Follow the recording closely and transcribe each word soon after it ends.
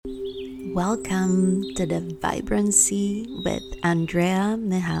Welcome to the Vibrancy with Andrea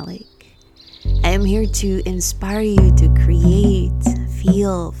Mihalik. I am here to inspire you to create,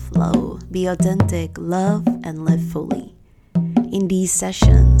 feel, flow, be authentic, love, and live fully. In these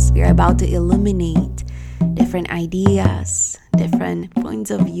sessions, we are about to illuminate different ideas, different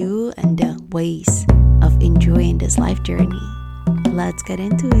points of view, and the ways of enjoying this life journey. Let's get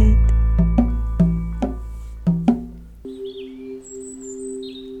into it.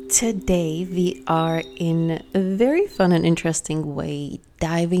 Today, we are in a very fun and interesting way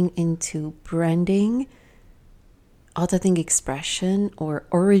diving into branding, authentic expression or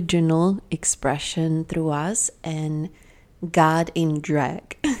original expression through us, and God in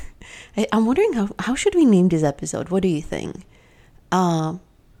drag. I'm wondering how should we name this episode? What do you think?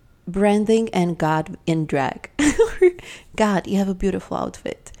 Branding and God in drag. God, you have a beautiful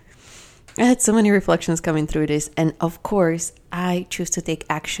outfit. I had so many reflections coming through this, and of course, I choose to take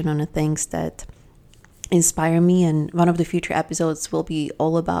action on the things that inspire me, and one of the future episodes will be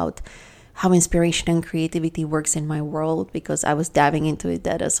all about how inspiration and creativity works in my world, because I was diving into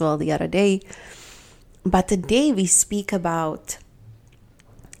that as well the other day. But today we speak about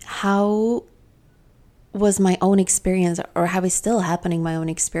how was my own experience, or how is still happening my own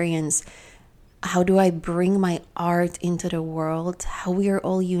experience. How do I bring my art into the world? How we are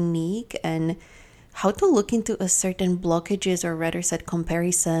all unique, and how to look into a certain blockages, or rather said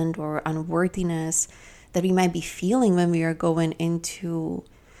comparison or unworthiness that we might be feeling when we are going into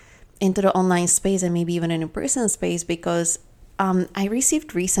the online space and maybe even in a person space. Because I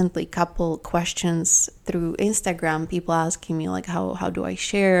received recently a couple questions through Instagram, people asking me like how do I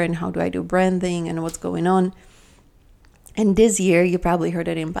share and how do I do branding and what's going on. And this year, you probably heard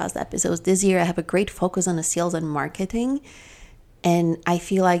it in past episodes, this year I have a great focus on the sales and marketing. And I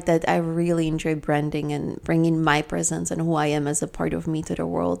feel like that I really enjoy branding, and bringing my presence and who I am as a part of me to the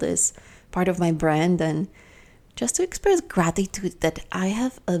world is part of my brand. And just to express gratitude that I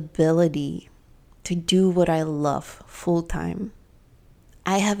have ability to do what I love full time.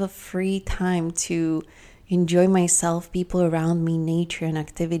 I have a free time to enjoy myself, people around me, nature and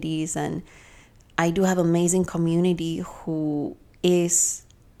activities. And I do have amazing community who is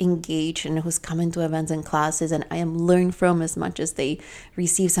engaged and who's coming to events and classes, and I am learned from as much as they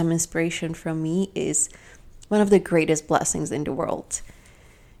receive some inspiration from me, is one of the greatest blessings in the world.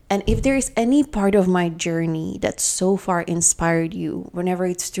 And if there is any part of my journey that so far inspired you, whenever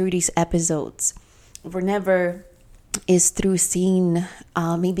it's through these episodes, whenever is through seeing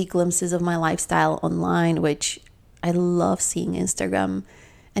maybe glimpses of my lifestyle online, which I love seeing Instagram,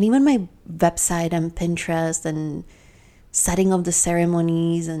 and even my website and Pinterest, and setting up the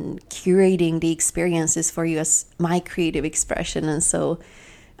ceremonies and curating the experiences for you as my creative expression. And so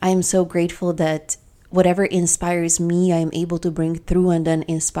I am so grateful that whatever inspires me, I am able to bring through and then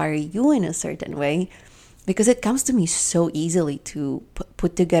inspire you in a certain way, because it comes to me so easily to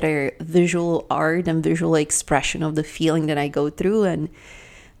put together visual art and visual expression of the feeling that I go through. And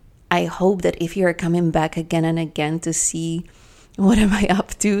I hope that if you're coming back again and again to see what am I up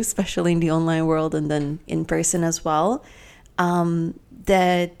to, especially in the online world and then in person as well,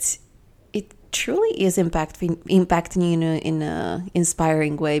 that it truly is impacting you in a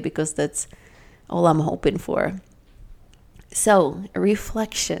inspiring way, because that's all I'm hoping for. So,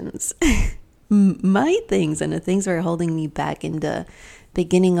 reflections. My things and the things that are holding me back in the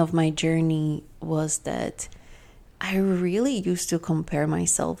beginning of my journey was that I really used to compare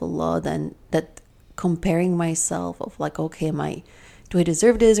myself a lot, and that comparing myself of like, okay, do I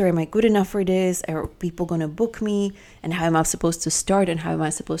deserve this, or am I good enough for this? Are people going to book me? And how am I supposed to start, and how am I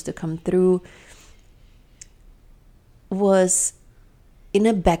supposed to come through? Was in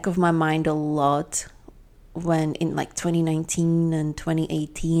the back of my mind a lot when in like 2019 and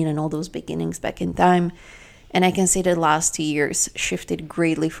 2018 and all those beginnings back in time. And I can say that last 2 years shifted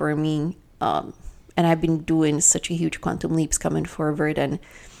greatly for me. And I've been doing such a huge quantum leaps coming forward. And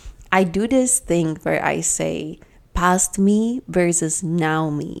I do this thing where I say past me versus now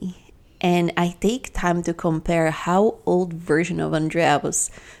me. And I take time to compare how old version of Andrea was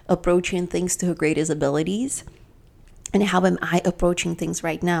approaching things to her greatest abilities, and how am I approaching things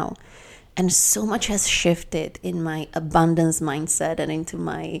right now. And so much has shifted in my abundance mindset and into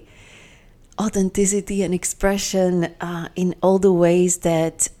my authenticity and expression in all the ways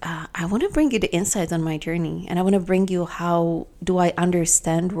that I want to bring you the insights on my journey. And I want to bring you how do I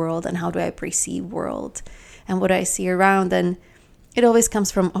understand world, and how do I perceive world, and what I see around. And it always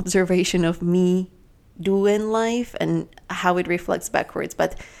comes from observation of me doing life and how it reflects backwards.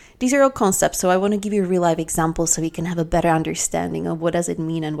 But these are all concepts, so I want to give you real life examples so we can have a better understanding of what does it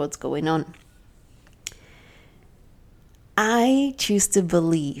mean and what's going on. I choose to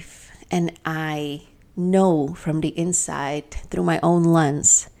believe and I know from the inside through my own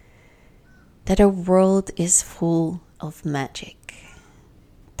lens that our world is full of magic.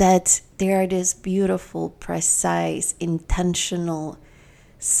 That there are these beautiful, precise, intentional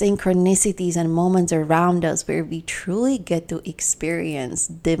synchronicities and moments around us where we truly get to experience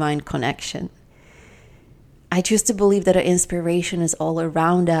divine connection. I choose to believe that our inspiration is all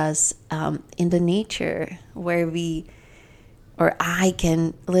around us in the nature where I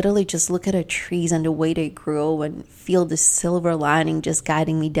can literally just look at the trees and the way they grow and feel the silver lining just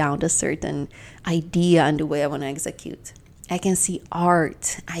guiding me down to a certain idea and the way I want to execute. I can see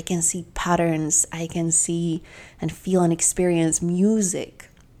art, I can see patterns, I can see and feel and experience music,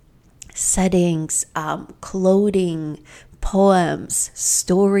 settings, clothing, poems,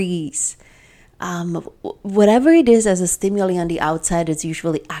 stories. Whatever it is as a stimuli on the outside is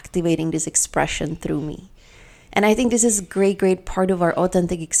usually activating this expression through me. And I think this is a great part of our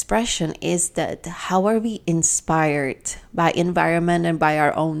authentic expression is that how are we inspired by environment and by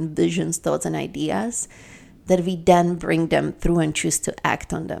our own visions, thoughts, and ideas that we then bring them through and choose to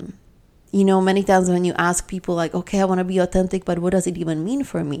act on them. You know, many times when you ask people like, okay, I want to be authentic, but what does it even mean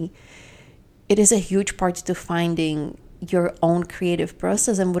for me? It is a huge part to finding your own creative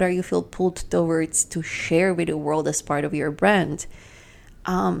process and what are you feel pulled towards to share with the world as part of your brand.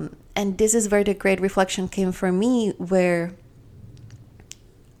 And this is where the great reflection came for me, where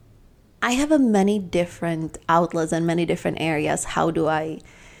I have many different outlets and many different areas. How do I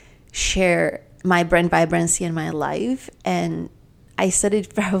share my brand vibrancy in my life? And I said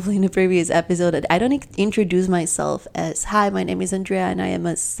it probably in a previous episode that I don't introduce myself as, hi, my name is Andrea and I am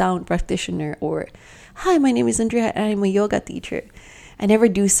a sound practitioner, or hi, my name is Andrea and I'm a yoga teacher. I never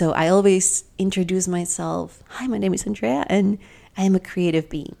do so. I always introduce myself, hi, my name is Andrea and I am a creative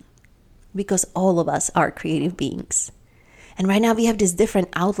being, because all of us are creative beings. And right now we have these different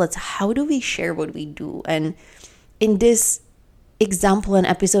outlets. How do we share what we do? And in this example and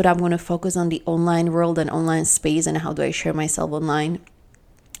episode, I'm going to focus on the online world and online space and how do I share myself online,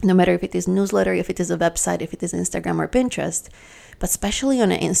 no matter if it is newsletter, if it is a website, if it is Instagram or Pinterest, but especially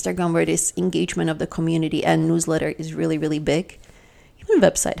on Instagram where this engagement of the community and newsletter is really, really big. Even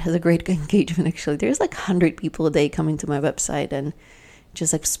website has a great engagement actually. There's like 100 people a day coming to my website and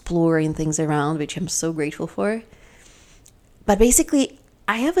just exploring things around, which I'm so grateful for. But basically,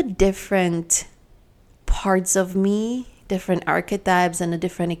 I have a different parts of me, different archetypes and the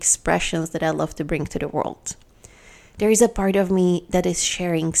different expressions that I love to bring to the world. There is a part of me that is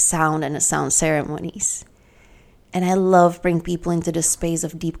sharing sound and sound ceremonies. And I love bring people into the space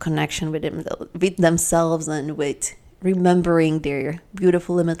of deep connection with themselves and with remembering their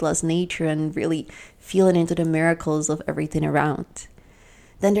beautiful, limitless nature and really feeling into the miracles of everything around.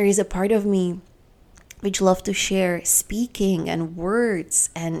 Then there is a part of me which love to share speaking and words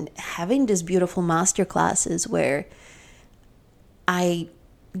and having these beautiful master classes where I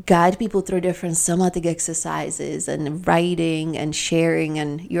guide people through different somatic exercises and writing and sharing.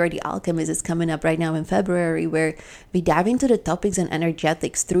 And You're the Alchemist is coming up right now in February, where we dive into the topics and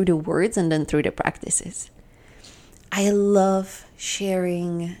energetics through the words and then through the practices. I love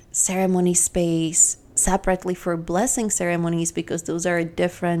sharing ceremony space separately for blessing ceremonies, because those are a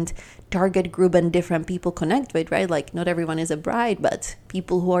different target group and different people connect with, right? Like not everyone is a bride, but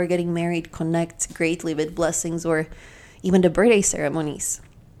people who are getting married connect greatly with blessings or even the birthday ceremonies.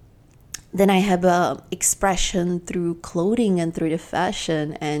 Then I have a expression through clothing and through the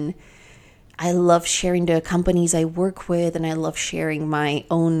fashion, and I love sharing the companies I work with, and I love sharing my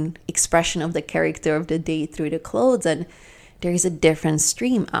own expression of the character of the day through the clothes. And there is a different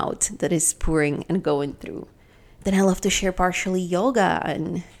stream out that is pouring and going through. Then I love to share partially yoga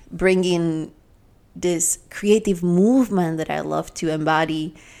and bring in this creative movement that I love to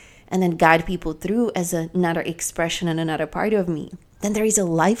embody and then guide people through as another expression and another part of me. Then there is a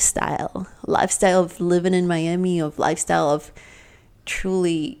lifestyle of living in Miami, of lifestyle of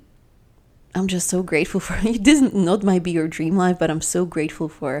truly, I'm just so grateful for it. This not might be your dream life, but I'm so grateful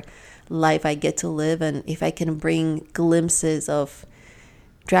for life I get to live. And if I can bring glimpses of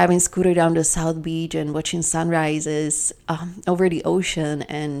driving scooter down the South Beach and watching sunrises over the ocean,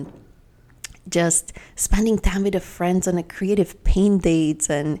 and just spending time with the friends on a creative paint dates,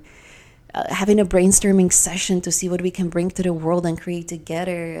 and having a brainstorming session to see what we can bring to the world and create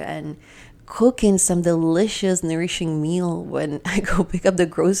together, and cooking some delicious, nourishing meal when I go pick up the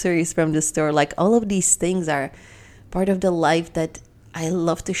groceries from the store. Like all of these things are part of the life that I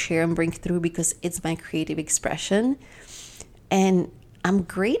love to share and bring through, because it's my creative expression. And I'm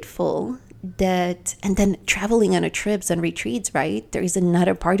grateful that, and then traveling on trips and retreats, right? There is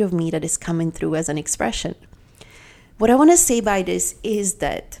another part of me that is coming through as an expression. What I want to say by this is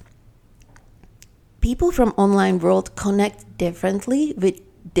that people from online world connect differently with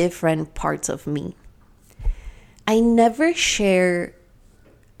different parts of me. I never share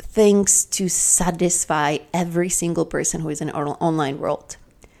things to satisfy every single person who is in an online world.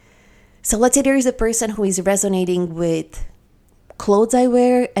 So let's say there is a person who is resonating with clothes I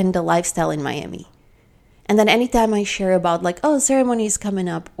wear and the lifestyle in Miami. And then anytime I share about like, oh, ceremony is coming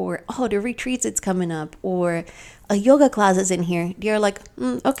up, or oh, the retreats it's coming up, or a yoga class is in here, they're like,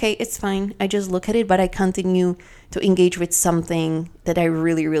 okay, it's fine. I just look at it, but I continue to engage with something that I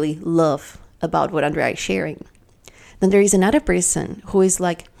really, really love about what Andrea is sharing. Then there is another person who is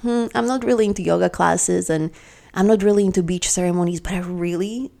like, I'm not really into yoga classes and I'm not really into beach ceremonies, but I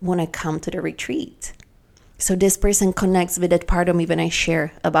really want to come to the retreat. So this person connects with that part of me when I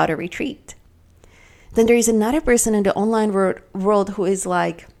share about a retreat. Then there is another person in the online world who is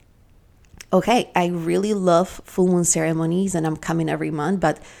like, okay, I really love full moon ceremonies and I'm coming every month,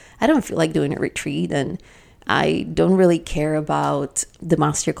 but I don't feel like doing a retreat and I don't really care about the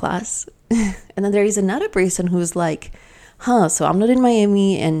masterclass. And then there is another person who's like, so I'm not in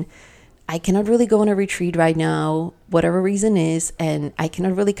Miami and I cannot really go on a retreat right now, whatever reason is, and I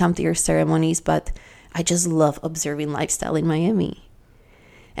cannot really come to your ceremonies, but I just love observing lifestyle in Miami.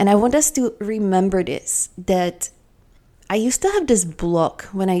 And I want us to remember this, that I used to have this block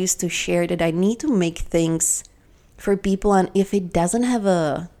when I used to share that I need to make things for people, and if it doesn't have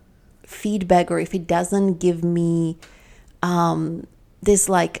a feedback or if it doesn't give me this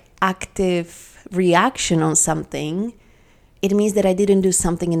like active reaction on something, it means that I didn't do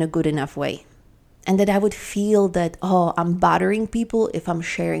something in a good enough way. And that I would feel that, I'm bothering people if I'm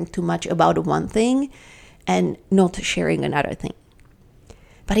sharing too much about one thing and not sharing another thing.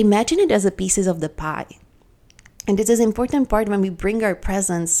 But imagine it as a pieces of the pie. And this is an important part when we bring our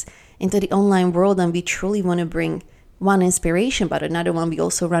presence into the online world and we truly want to bring one inspiration, but another one, we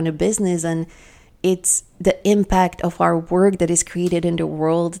also run a business, and it's the impact of our work that is created in the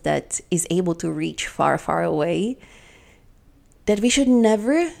world that is able to reach far, far away. That we should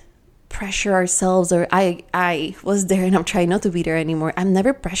never pressure ourselves, or I was there and I'm trying not to be there anymore. I'm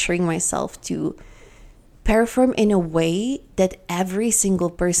never pressuring myself to perform in a way that every single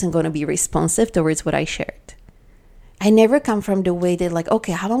person going to be responsive towards what I shared. I never come from the way that like,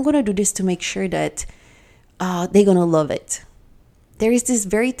 okay, how I'm going to do this to make sure that they're going to love it. There is this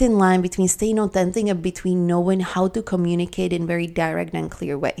very thin line between staying authentic and between knowing how to communicate in very direct and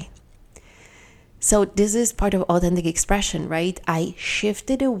clear way. So this is part of authentic expression, right? I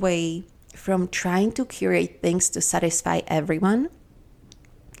shifted away from trying to curate things to satisfy everyone.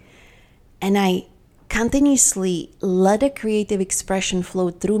 And I continuously let a creative expression flow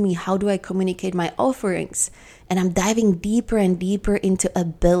through me. How do I communicate my offerings? And I'm diving deeper and deeper into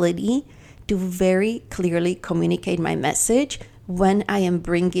ability to very clearly communicate my message when I am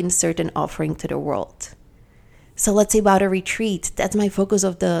bringing certain offering to the world. So let's say about a retreat, that's my focus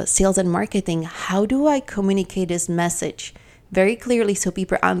of the sales and marketing. How do I communicate this message very clearly so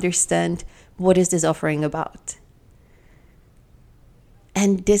people understand what is this offering about?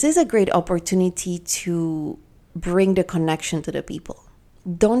 And this is a great opportunity to bring the connection to the people.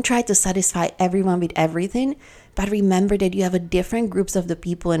 Don't try to satisfy everyone with everything, but remember that you have a different groups of the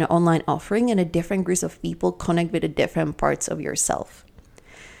people in an online offering, and a different groups of people connect with the different parts of yourself.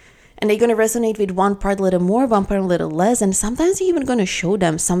 And they're going to resonate with one part a little more, one part a little less. And sometimes you're even going to show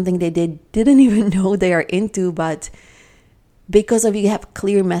them something they didn't even know they are into. But because of you have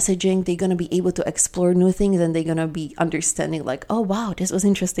clear messaging, they're going to be able to explore new things, and they're going to be understanding like, oh, wow, this was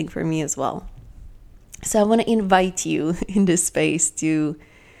interesting for me as well. So I want to invite you in this space to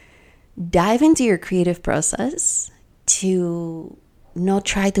dive into your creative process, to not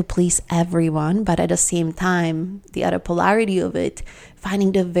try to please everyone, but at the same time, the other polarity of it,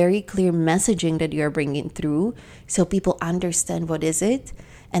 finding the very clear messaging that you're bringing through so people understand what is it.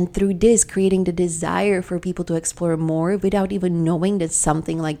 And through this, creating the desire for people to explore more without even knowing that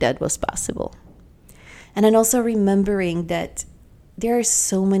something like that was possible. And then also remembering that there are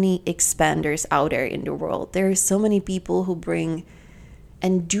so many expanders out there in the world. There are so many people who bring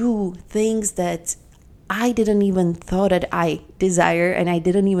and do things that I didn't even thought that I desire, and I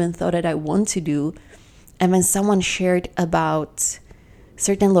didn't even thought that I want to do. And when someone shared about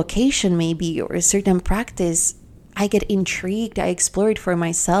certain location maybe, or a certain practice, I get intrigued, I explore it for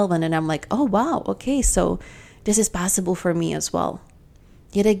myself, and then I'm like, oh wow, okay, so this is possible for me as well.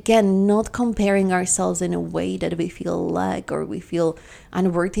 Yet again, not comparing ourselves in a way that we feel lack or we feel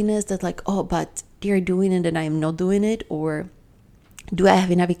unworthiness, that like, oh, but they're doing it and I'm not doing it, or do I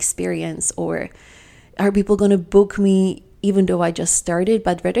have enough experience, or are people going to book me even though I just started,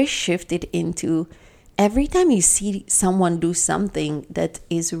 but rather shift it into, every time you see someone do something that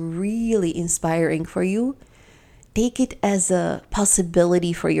is really inspiring for you, take it as a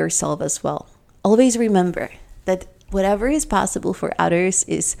possibility for yourself as well. Always remember that whatever is possible for others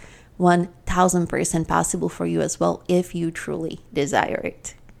is 1000% possible for you as well if you truly desire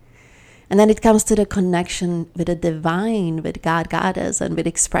it. And then it comes to the connection with the divine, with God, Goddess, and with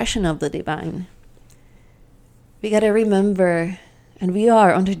expression of the divine. We got to remember, and we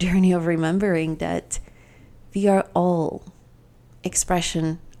are on the journey of remembering that we are all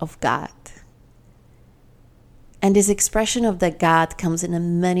expression of God. And this expression of the God comes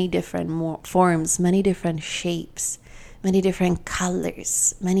in many different forms, many different shapes, many different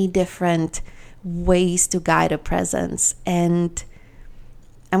colors, many different ways to guide a presence. And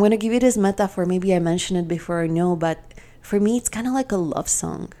I'm going to give you this metaphor. Maybe I mentioned it before or no, but for me, it's kind of like a love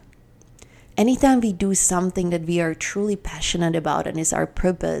song. Anytime we do something that we are truly passionate about and is our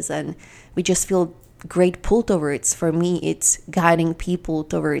purpose, and we just feel great pull towards, for me, it's guiding people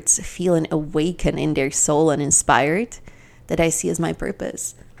towards feeling awakened in their soul and inspired, that I see as my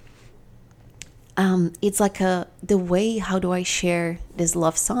purpose. It's like the way, how do I share this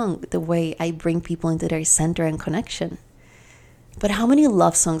love song? The way I bring people into their center and connection. But how many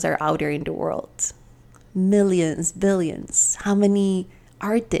love songs are out there in the world? Millions, billions. How many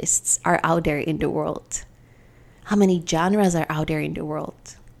artists are out there in the world? How many genres are out there in the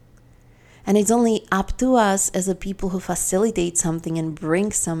world? And it's only up to us as a people who facilitate something and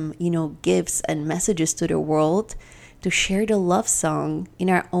bring some, gifts and messages to the world to share the love song in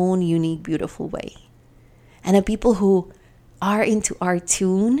our own unique, beautiful way. And the people who are into our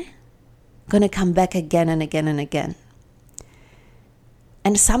tune, gonna come back again and again and again.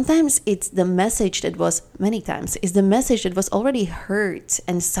 And sometimes it's the message that was, many times, is the message that was already heard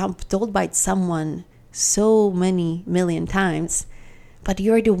and told by someone so many million times, but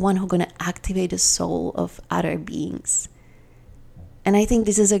you're the one who's going to activate the soul of other beings. And I think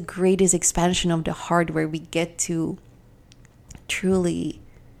this is a greatest expansion of the heart, where we get to truly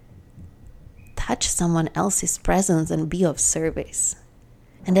touch someone else's presence and be of service.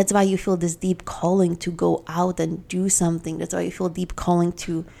 And that's why you feel this deep calling to go out and do something. That's why you feel deep calling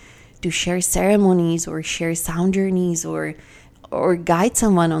to share ceremonies or share sound journeys or guide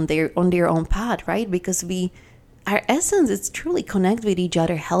someone on their own path, right? Because our essence is truly connect with each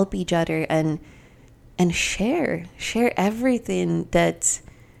other, help each other, and share everything that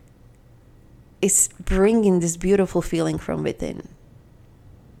is bringing this beautiful feeling from within.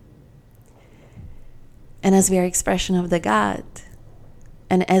 And as we are expression of the God,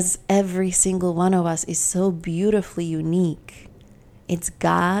 and as every single one of us is so beautifully unique, it's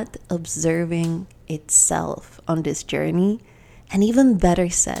God observing itself on this journey. And even better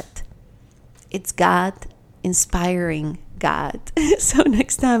said, it's God inspiring God. So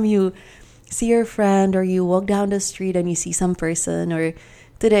next time you see your friend, or you walk down the street and you see some person, or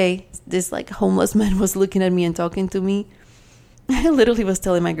today this homeless man was looking at me and talking to me, I literally was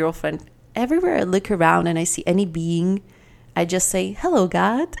telling my girlfriend, everywhere I look around and I see any being, I just say, hello,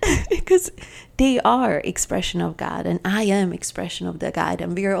 God, because they are expression of God, and I am expression of the God,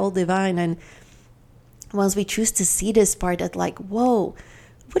 and we are all divine. And once we choose to see this part, that whoa,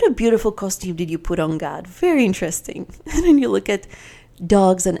 what a beautiful costume did you put on, God? Very interesting. And then you look at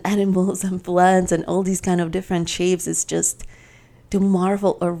dogs and animals and plants and all these kind of different shapes. It's just to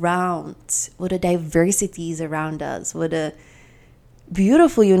marvel around what the diversity is around us, what a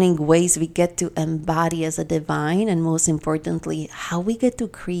beautiful, unique ways we get to embody as a divine, and most importantly, how we get to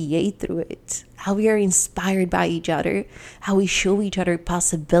create through it, how we are inspired by each other, how we show each other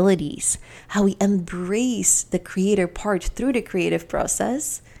possibilities, how we embrace the creator part through the creative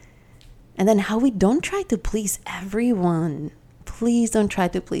process, and then how we don't try to please everyone. Please don't try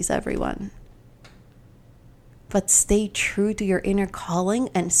to please everyone, but stay true to your inner calling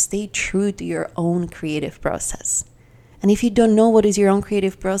and stay true to your own creative process. And if you don't know what is your own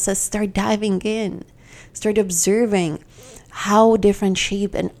creative process, start diving in. Start observing how different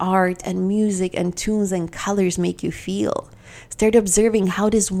shape and art and music and tunes and colors make you feel. Start observing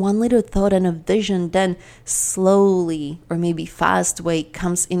how this one little thought and a vision then slowly, or maybe fast way,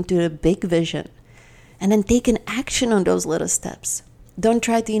 comes into a big vision. And then take an action on those little steps. Don't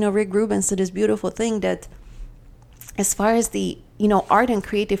try to, Rick Rubin said this beautiful thing that as far as the art and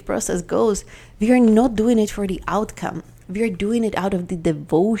creative process goes, we are not doing it for the outcome. We are doing it out of the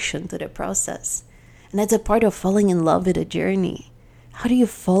devotion to the process. And that's a part of falling in love with a journey. How do you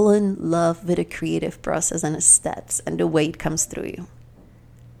fall in love with a creative process and the steps and the way it comes through you?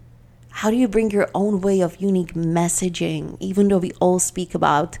 How do you bring your own way of unique messaging, even though we all speak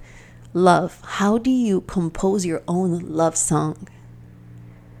about love? How do you compose your own love song?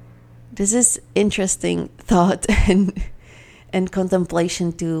 this is interesting thought and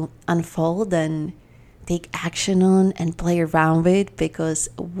contemplation to unfold and take action on and play around with, because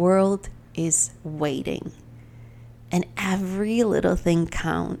the world is waiting and every little thing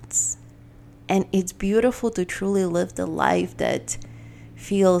counts. And it's beautiful to truly live the life that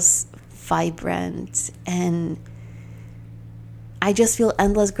feels vibrant. And I just feel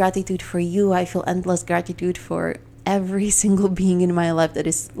endless gratitude for you. I feel endless gratitude for every single being in my life that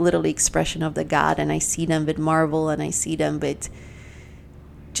is literally expression of the God. And I see them with marvel, and I see them with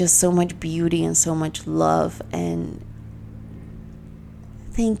just so much beauty and so much love. And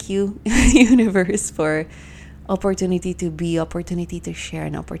thank you, universe, for opportunity to be, opportunity to share,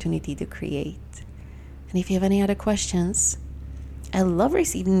 and opportunity to create. And if you have any other questions, I love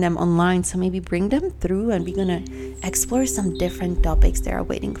receiving them online, so maybe bring them through and we're gonna explore some different topics that are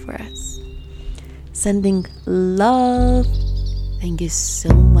waiting for us. Sending love. Thank you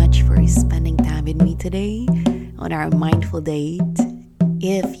so much for spending time with me today on our mindful date.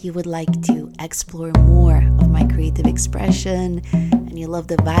 If you would like to explore more of my creative expression and you love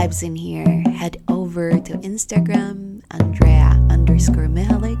the vibes in here, head over to Instagram,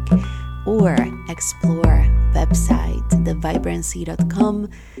 Andrea_Mihalik, or explore website, thevibrancy.com,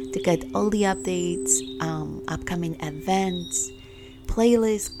 to get all the updates, upcoming events,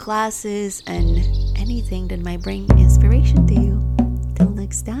 playlists, classes, and anything that might bring inspiration to